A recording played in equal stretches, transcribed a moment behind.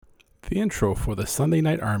The intro for the Sunday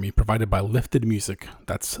Night Army provided by Lifted Music.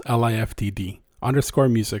 That's LIFTD_music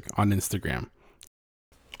on Instagram.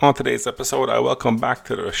 On today's episode, I welcome back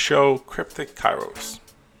to the show Cryptic Kairos.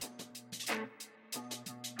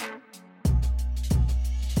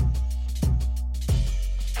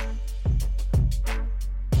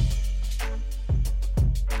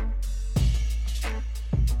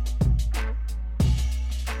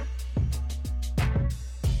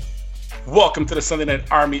 Welcome to the Sunday Night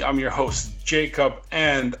Army. I'm your host, Jacob,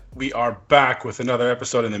 and we are back with another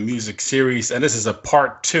episode in the music series. And this is a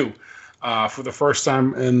part two. For the first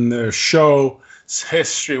time in the show's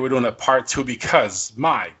history, we're doing a part two because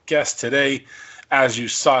my guest today, as you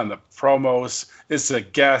saw in the promos, is a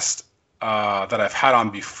guest that I've had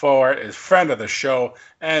on before, is a friend of the show,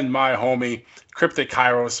 and my homie, Cryptic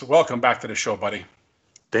Kairos. Welcome back to the show, buddy.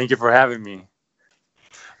 Thank you for having me.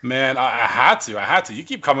 Man, I had to. You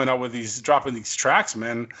keep coming up with dropping these tracks,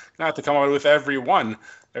 man. I have to come out with every one.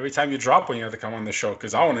 Every time you drop one, you have to come on the show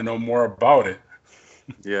because I want to know more about it.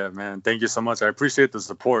 Yeah, man. Thank you so much. I appreciate the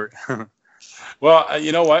support. Well,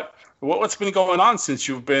 you know what? What's been going on since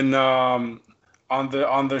you've been on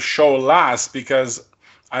the show last? Because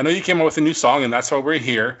I know you came up with a new song, and that's why we're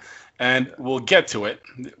here. And we'll get to it.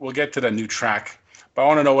 We'll get to the new track. But I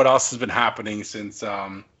want to know what else has been happening since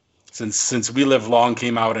We Live Long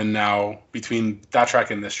came out, and now between that track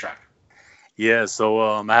and this track. Yeah, so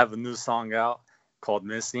I have a new song out called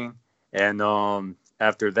Missing. And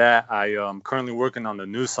after that, I am currently working on the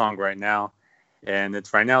new song right now. And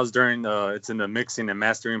it's in the mixing and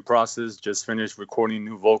mastering process. Just finished recording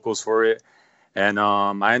new vocals for it. And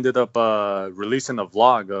I ended up releasing a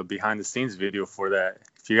vlog, behind the scenes video for that.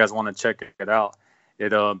 If you guys want to check it out,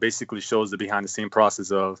 it basically shows the behind the scene process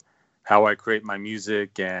of how I create my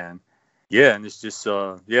music, and it's just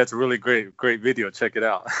it's a really great video. Check it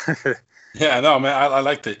out. Yeah, no, man, I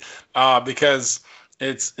liked it because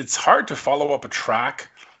it's hard to follow up a track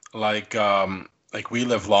like We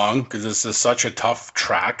Live Long, because this is such a tough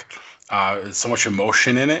track. There's so much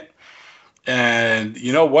emotion in it, and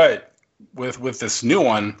you know what, with this new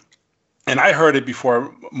one. And I heard it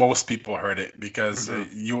before most people heard it because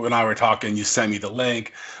you and I were talking. You sent me the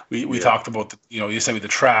link. We talked about you sent me the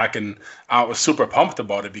track, and I was super pumped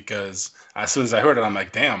about it because as soon as I heard it, I'm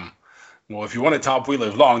like, damn. Well, if you want to top We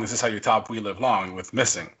Live Long, this is how you top We Live Long with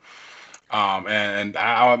Missing. And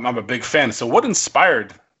I'm a big fan. So what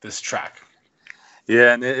inspired this track?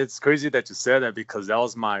 Yeah, and it's crazy that you said that because that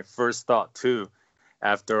was my first thought too.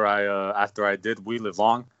 After I did We Live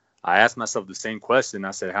Long, I asked myself the same question.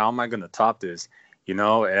 I said, how am I going to top this?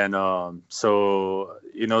 And so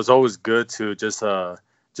it's always good to just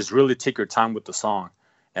really take your time with the song.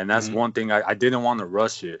 And that's one thing. I didn't want to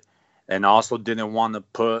rush it. And I also didn't want to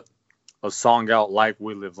put a song out like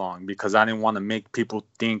We Live Long because I didn't want to make people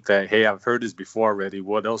think that, hey, I've heard this before already.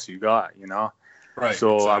 What else you got, Right.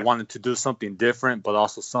 So exactly. I wanted to do something different, but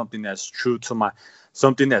also something that's true to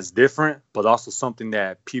something that's different, but also something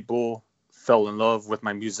that people fell in love with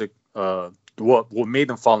my music, what made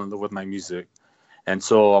them fall in love with my music. And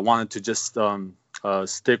so I wanted to just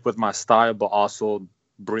stick with my style, but also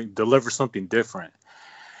deliver something different.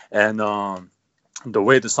 And the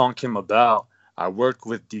way the song came about, I worked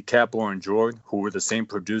with DeCapo and Jordan, who were the same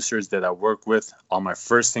producers that I worked with on my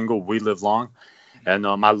first single, We Live Long. And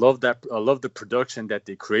I love the production that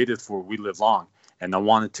they created for We Live Long, and I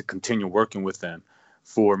wanted to continue working with them.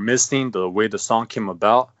 For Missing, the way the song came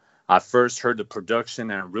about, I first heard the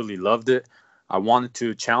production and I really loved it. I wanted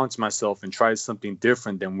to challenge myself and try something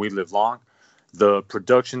different than We Live Long. The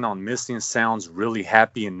production on Missing sounds really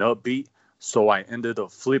happy and upbeat, so I ended up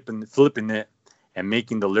flipping it and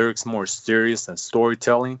making the lyrics more serious and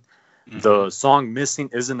storytelling. The song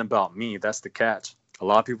Missing isn't about me. That's the catch. A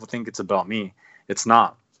lot of people think it's about me. It's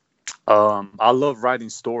not. I love writing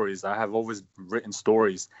stories. I have always written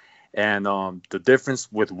stories. And the difference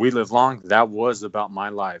with We Live Long, that was about my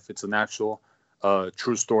life. It's an actual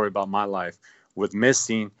true story about my life. With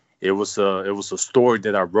Missing, it was a story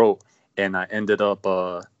that I wrote, and I ended up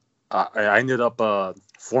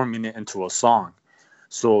forming it into a song.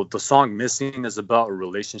 So the song Missing is about a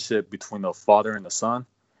relationship between a father and a son.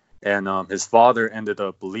 And his father ended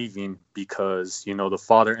up leaving because, the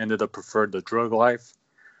father ended up preferred the drug life.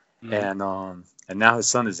 And now his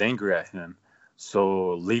son is angry at him.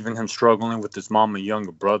 So leaving him struggling with his mom and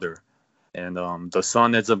younger brother. And the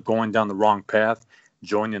son ends up going down the wrong path,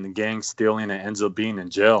 joining the gang, stealing, and ends up being in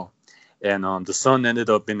jail. And the son ended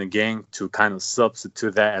up in the gang to kind of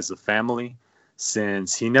substitute that as a family,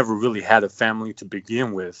 since he never really had a family to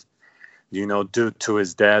begin with, due to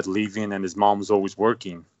his dad leaving and his mom was always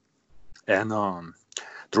working. And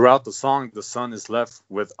Throughout the song, the son is left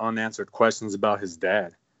with unanswered questions about his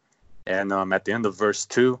dad. And at the end of verse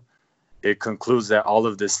 2, it concludes that all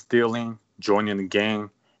of this stealing, joining the gang,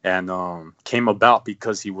 and came about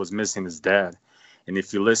because he was missing his dad. And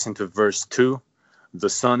if you listen to verse 2, the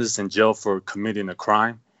son is in jail for committing a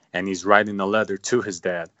crime, and he's writing a letter to his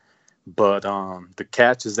dad. But the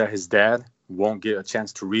catch is that his dad won't get a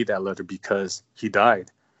chance to read that letter because he died.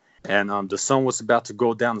 And the son was about to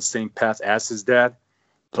go down the same path as his dad,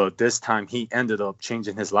 but this time he ended up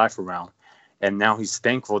changing his life around. And now he's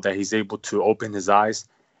thankful that he's able to open his eyes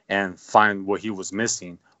and find what he was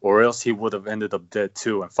missing, or else he would have ended up dead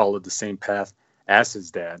too and followed the same path as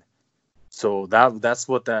his dad. So that's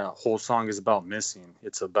what that whole song is about, missing.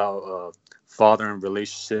 It's about father and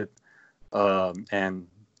relationship. And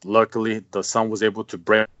luckily, the son was able to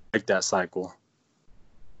break that cycle.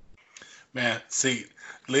 Man, see,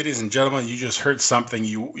 ladies and gentlemen, you just heard something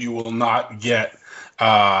you will not get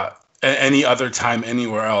any other time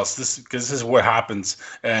anywhere else. Because this is what happens,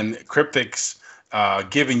 and Cryptic's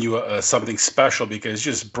giving you something special because he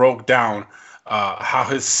just broke down how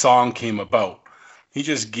his song came about. He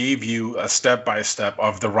just gave you a step-by-step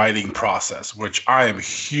of the writing process, which I am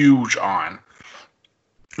huge on.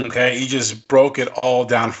 Okay, he just broke it all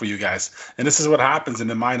down for you guys. And this is what happens in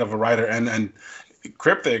the mind of a writer. And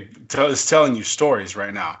Cryptic is telling you stories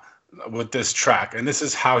right now with this track. And this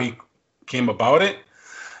is how he came about it.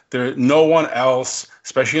 No one else,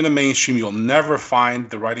 especially in the mainstream, you'll never find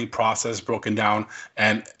the writing process broken down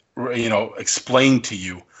and, explained to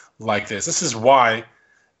you like this. This is why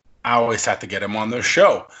I always had to get him on the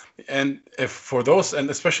show. And if for those, and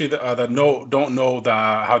especially that don't know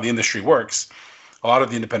how the industry works, a lot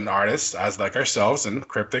of the independent artists, as like ourselves and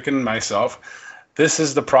Cryptic and myself, this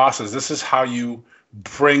is the process. This is how you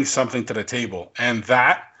bring something to the table. And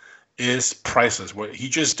that is priceless. What he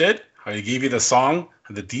just did, how he gave you the song,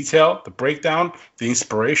 the detail, the breakdown, the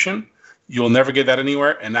inspiration, you'll never get that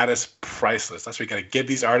anywhere. And that is priceless. That's why you got to get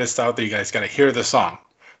these artists out there. You guys got to hear the song.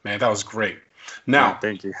 Man, that was great. Now,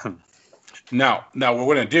 thank you. Now, what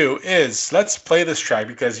we're going to do is let's play this track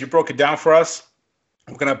because you broke it down for us.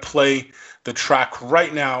 We're going to play the track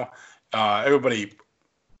right now. Everybody,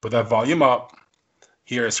 put that volume up.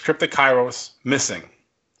 Here is Cryptic Kairos, Missing,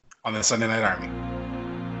 on the Sunday Night Army.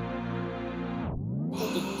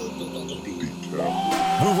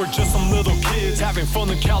 We were just some little kids having fun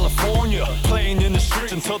in California, playing in the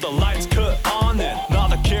streets until the lights cut on it.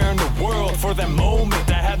 Not a care in the world for that moment.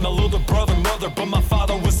 I had my little brother, mother, but my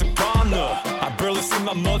father was a goner. I barely see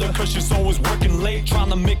my mother cause she's always working late,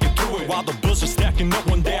 trying to make it through it while the bills are stacking up.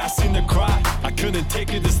 One day I seen her cry. I couldn't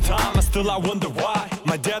take it this time, I wonder why.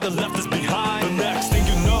 My dad had left us behind. The next thing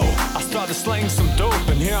you know, I started slaying some dope,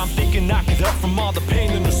 and here I'm thinking I could help from all the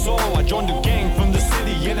pain in the soul. I joined the gang from the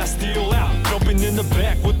city and I steal out, jumping in the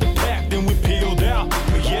back with the pack, then we peeled out.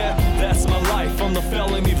 But yeah, that's my life on the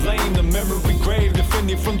felony lane, the memory grave,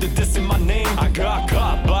 defending from the diss in my name. I got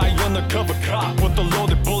caught by an undercover cop with a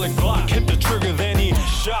loaded bullet Glock. Hit the trigger, then he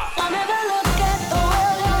shot. I never look at the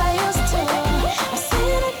world how I used to. I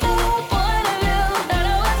see it through a point of view that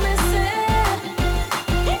I was missing.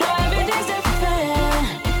 Now every day's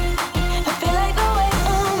different. I feel like the weight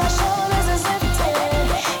on my shoulders is lifted,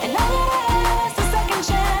 and all that I have is the second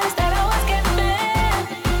chance that I was given.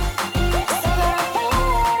 So there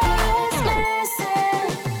are things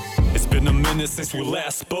missing. It's been a minute since we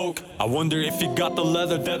last spoke. I wonder if you got the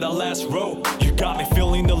letter that I last wrote. You got me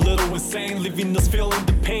feeling a little insane, leaving us feeling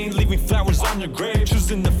the pain, leaving flowers on your grave,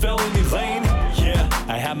 choosing the felony lane. Yeah,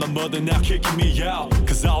 I had my mother now kicking me out,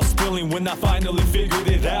 cause I was spilling when I finally figured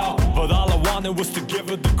it out. But all I wanted was to give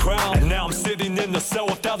her the crown, and now I'm sitting in the cell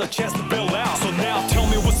without a chance to bail out. So now tell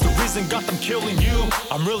me what's the reason got them killing you?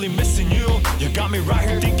 I'm really missing you. You got me right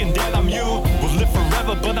here thinking that I'm you. We'll live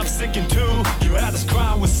forever, but I'm sinking too. You had us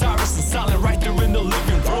crying with Cyrus and Silent right there in the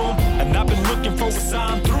living room, and I've been looking for a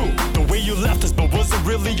sign through the way you left us, but was it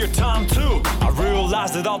really your time too? I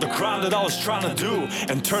realized that all the crime that I was trying to do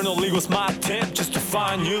internally was my attempt just to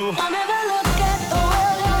find you. I never look at the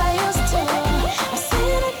world how I used to. I see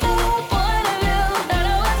it through a point of view that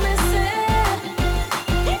I was missing.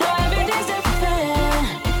 Now every day's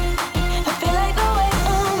different. I feel like the weight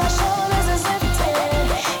on my shoulders is lifted,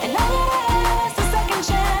 and all that I have is the second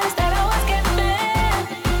chance that I was given.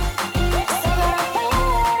 So there are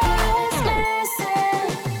things missing.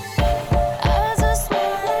 I just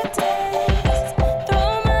wanna dance, throw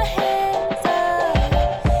my hands up.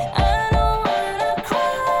 I don't wanna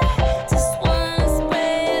cry, just wanna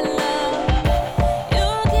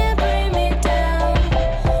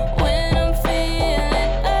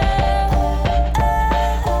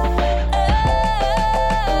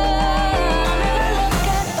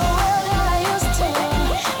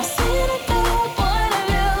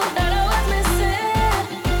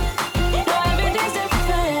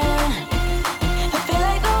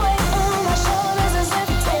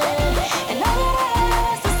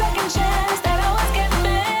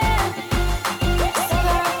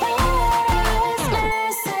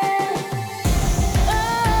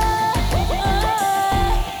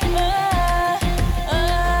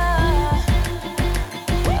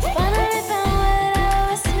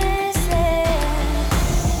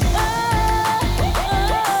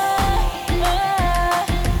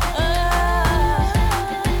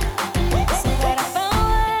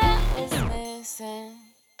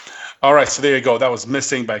All right, so there you go. That was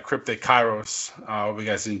Missing by Cryptic Kairos. Hope you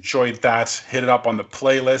guys enjoyed that. Hit it up on the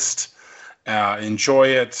playlist. Enjoy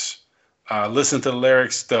it. Listen to the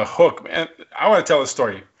lyrics, the hook. Man, I want to tell a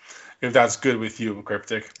story, if that's good with you,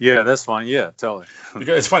 Cryptic. Yeah, that's fine. Yeah, tell it.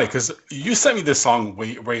 Because it's funny, because you sent me this song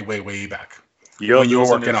way back Yup, when it you were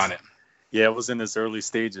was in working its, on it. yeah, it was in its early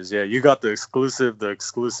stages. Yeah, you got the exclusive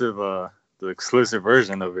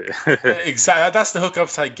version of it. Exactly. That's the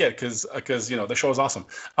hookups I get because the show is awesome.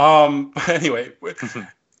 But anyway,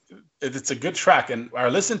 it's a good track, and I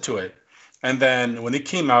listened to it, and then when it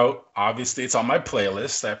came out, obviously it's on my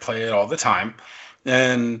playlist. I play it all the time,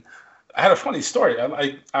 and I had a funny story.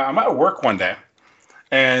 I'm at work one day,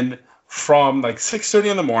 and from like 6:30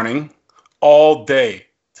 in the morning, all day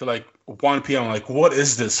to like 1 p.m. I'm like, what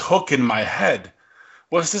is this hook in my head?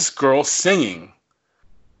 What's this girl singing?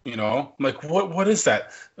 I'm like, what is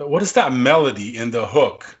that? What is that melody in the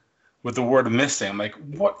hook with the word missing? I'm like,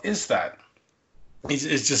 what is that? It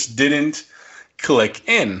just didn't click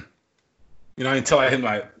in, until I hit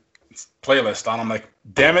my playlist on. I'm like,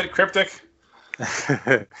 damn it, Cryptic.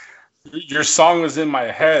 Your song was in my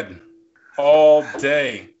head all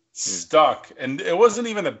day, stuck. And it wasn't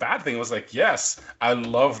even a bad thing. It was like, yes, I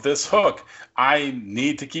love this hook. I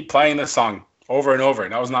need to keep playing this song over and over.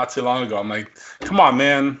 And that was not too long ago. I'm like, come on,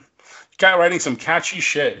 man. You got writing some catchy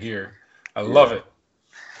shit here. I love it.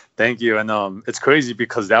 Thank you. And it's crazy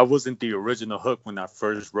because that wasn't the original hook when I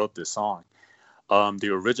first wrote this song. The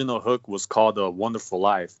original hook was called "A Wonderful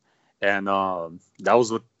Life," and that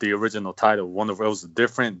was what the original title. Wonderful. It was a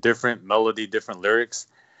different melody, different lyrics,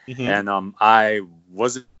 and I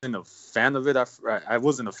wasn't a fan of it. I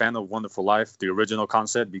wasn't a fan of "Wonderful Life," the original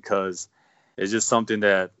concept, because it's just something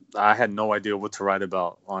that I had no idea what to write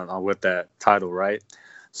about on with that title, right?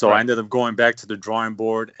 So I ended up going back to the drawing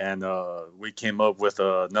board, and we came up with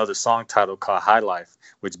another song title called "High Life,"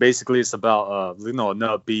 which basically is about an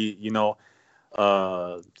upbeat,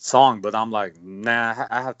 song. But I'm like, nah,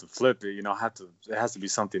 I have to flip it. It has to be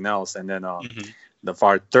something else. And then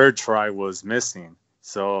our third try was "Missing."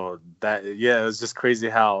 So it was just crazy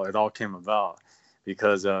how it all came about,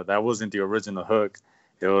 because that wasn't the original hook.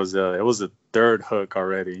 It was a third hook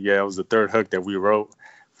already. Yeah, it was the third hook that we wrote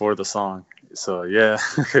for the song. So yeah.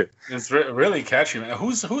 It's really catchy, man.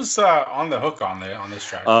 Who's on the hook on this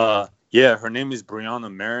track? Yeah, her name is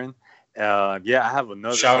Brianna Marin. I have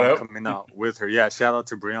another song coming out with her. Yeah, shout out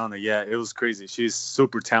to Brianna. Yeah, it was crazy. She's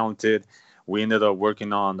super talented. We ended up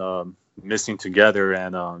working on Missing together,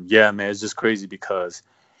 and man, it's just crazy because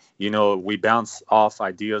we bounce off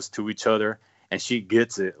ideas to each other, and she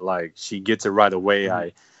gets it. Like, she gets it right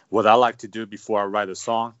away. What I like to do before I write a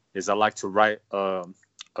song is I like to write a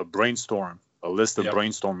brainstorm, a list of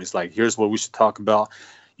brainstorming. It's like, here's what we should talk about,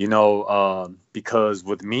 because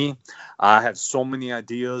with me, I have so many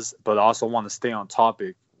ideas, but I also want to stay on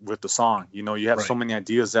topic with the song. You have so many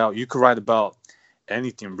ideas out. You could write about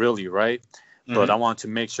anything really, right? But I want to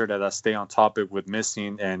make sure that I stay on topic with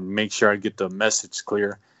Missing and make sure I get the message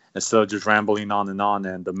clear instead of just rambling on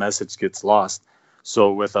and the message gets lost.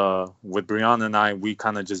 So with Brianna and I, we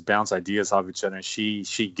kind of just bounce ideas off each other, and she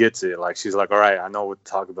gets it. Like, she's like, all right, I know what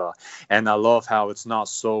to talk about. And I love how it's not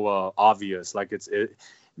so obvious. Like,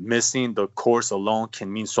 Missing, the chorus alone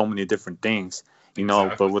can mean so many different things,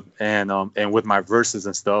 Exactly. But with my verses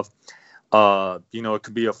and stuff, it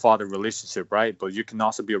could be a father relationship, right? But you can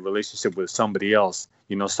also be a relationship with somebody else,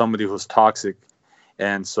 somebody who's toxic.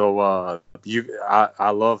 And so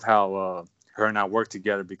I love how her and I work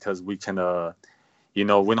together, because we can we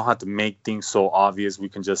don't have to make things so obvious. We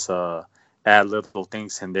can just add little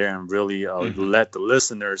things in there and really let the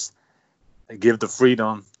listeners give the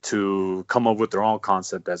freedom to come up with their own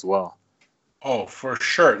concept as well. Oh, for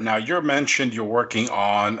sure. Now, you mentioned you're working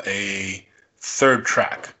on a third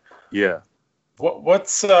track. Yeah.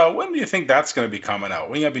 When do you think that's going to be coming out?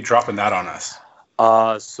 When are you going to be dropping that on us?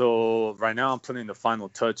 So right now I'm putting the final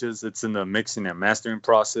touches. It's in the mixing and mastering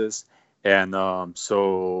process. And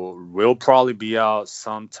so we'll probably be out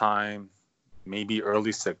sometime, maybe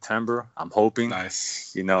early September, I'm hoping.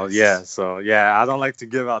 Nice. Yeah. So, I don't like to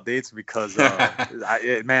give out dates because,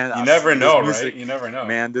 you never know, right? You never know.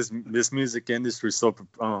 Man, this music industry is so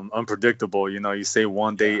unpredictable. You say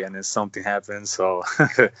one date and then something happens. So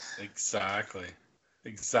Exactly.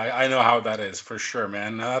 I know how that is, for sure,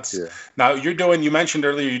 man. Now you mentioned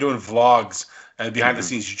earlier you're doing vlogs and behind the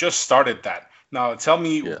scenes. You just started that. Now, tell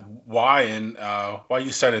me why and why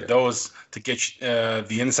you started those to get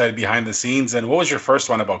the inside behind the scenes, and what was your first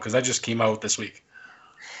one about? Because that just came out this week.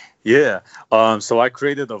 Yeah. So I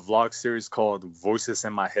created a vlog series called Voices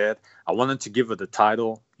in My Head. I wanted to give it a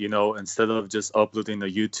title, instead of just uploading the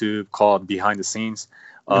YouTube called Behind the Scenes.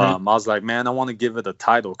 I was like, man, I want to give it a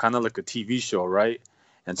title, kind of like a TV show, right?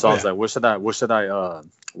 And so I was like, what should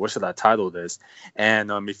I title this?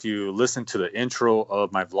 And if you listen to the intro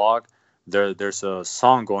of my vlog, there's a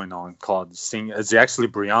song going on called "Sing." It's actually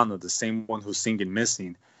Brianna, the same one who's singing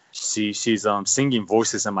 "Missing." She's singing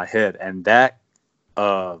 "Voices in My Head," and that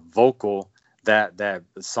vocal, that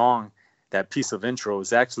song, that piece of intro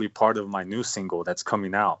is actually part of my new single that's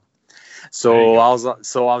coming out. So I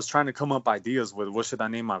was trying to come up ideas with what should I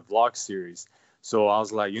name my vlog series. So I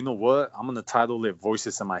was like, you know what? I'm gonna title it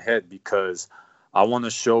 "Voices in My Head" because I want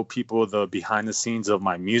to show people the behind the scenes of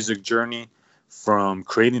my music journey, from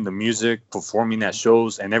creating the music, performing at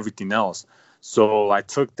shows, and everything else. So I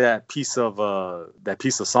took that piece of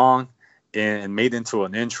song and made into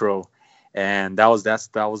an intro, and that was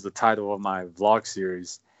the title of my vlog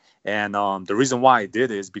series. And the reason why I did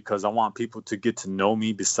it is because I want people to get to know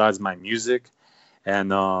me besides my music.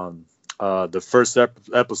 And the first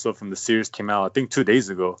episode from the series came out, I think, 2 days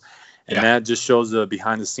ago. And that just shows the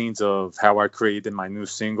behind the scenes of how I created my new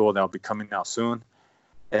single that'll be coming out soon.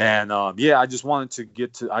 And I just wanted to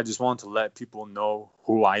let people know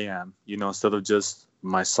who I am, instead of just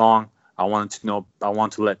my song. I wanted to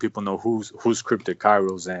let people know who's Cryptic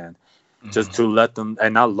Kairos, and just to let them.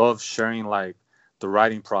 And I love sharing like the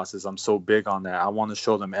writing process. I'm so big on that. I want to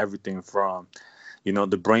show them everything from, the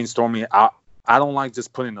brainstorming. I don't like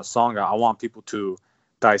just putting a song out. I want people to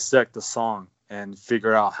dissect the song and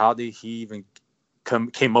figure out how did he even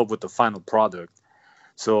came up with the final product.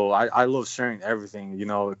 So I love sharing everything,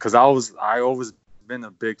 because I always been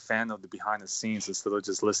a big fan of the behind the scenes instead of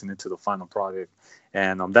just listening to the final product.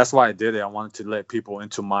 And that's why I did it. I wanted to let people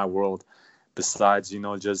into my world besides,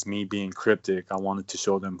 just me being Cryptic. I wanted to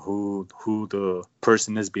show them who the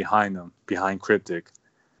person is behind Cryptic.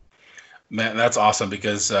 Man, that's awesome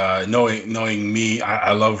because knowing me,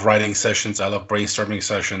 I love writing sessions. I love brainstorming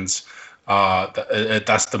sessions.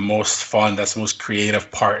 That's the most fun. That's the most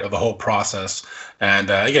creative part of the whole process.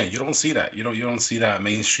 And again, you don't see that. You don't see that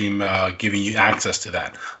mainstream giving you access to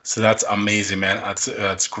that. So that's amazing, man.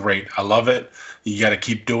 That's great. I love it. You got to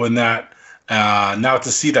keep doing that. Now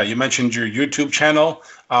to see that, you mentioned your YouTube channel.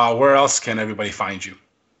 Where else can everybody find you?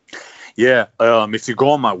 Yeah, if you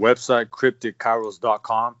go on my website,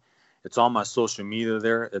 cryptickairos.com, it's on my social media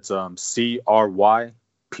there. It's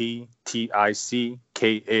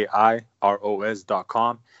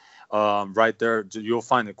CrypticKairos.com. Right there, you'll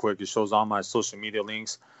find it quick. It shows all my social media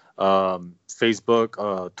links,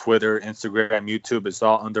 Facebook, Twitter, Instagram, YouTube. It's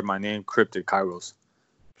all under my name, Cryptic Kairos.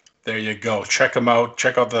 There you go. Check them out.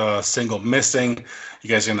 Check out the single "Missing." You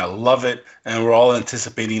guys are going to love it. And we're all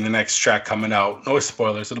anticipating the next track coming out. No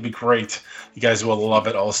spoilers. It'll be great. You guys will love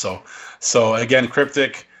it also. So again,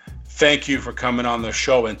 Cryptic, thank you for coming on the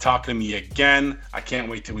show and talking to me again. I can't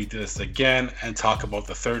wait till we do this again and talk about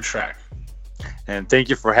the third track. And thank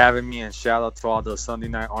you for having me, and shout out to all the Sunday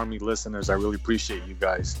Night Army listeners. I really appreciate you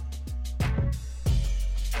guys.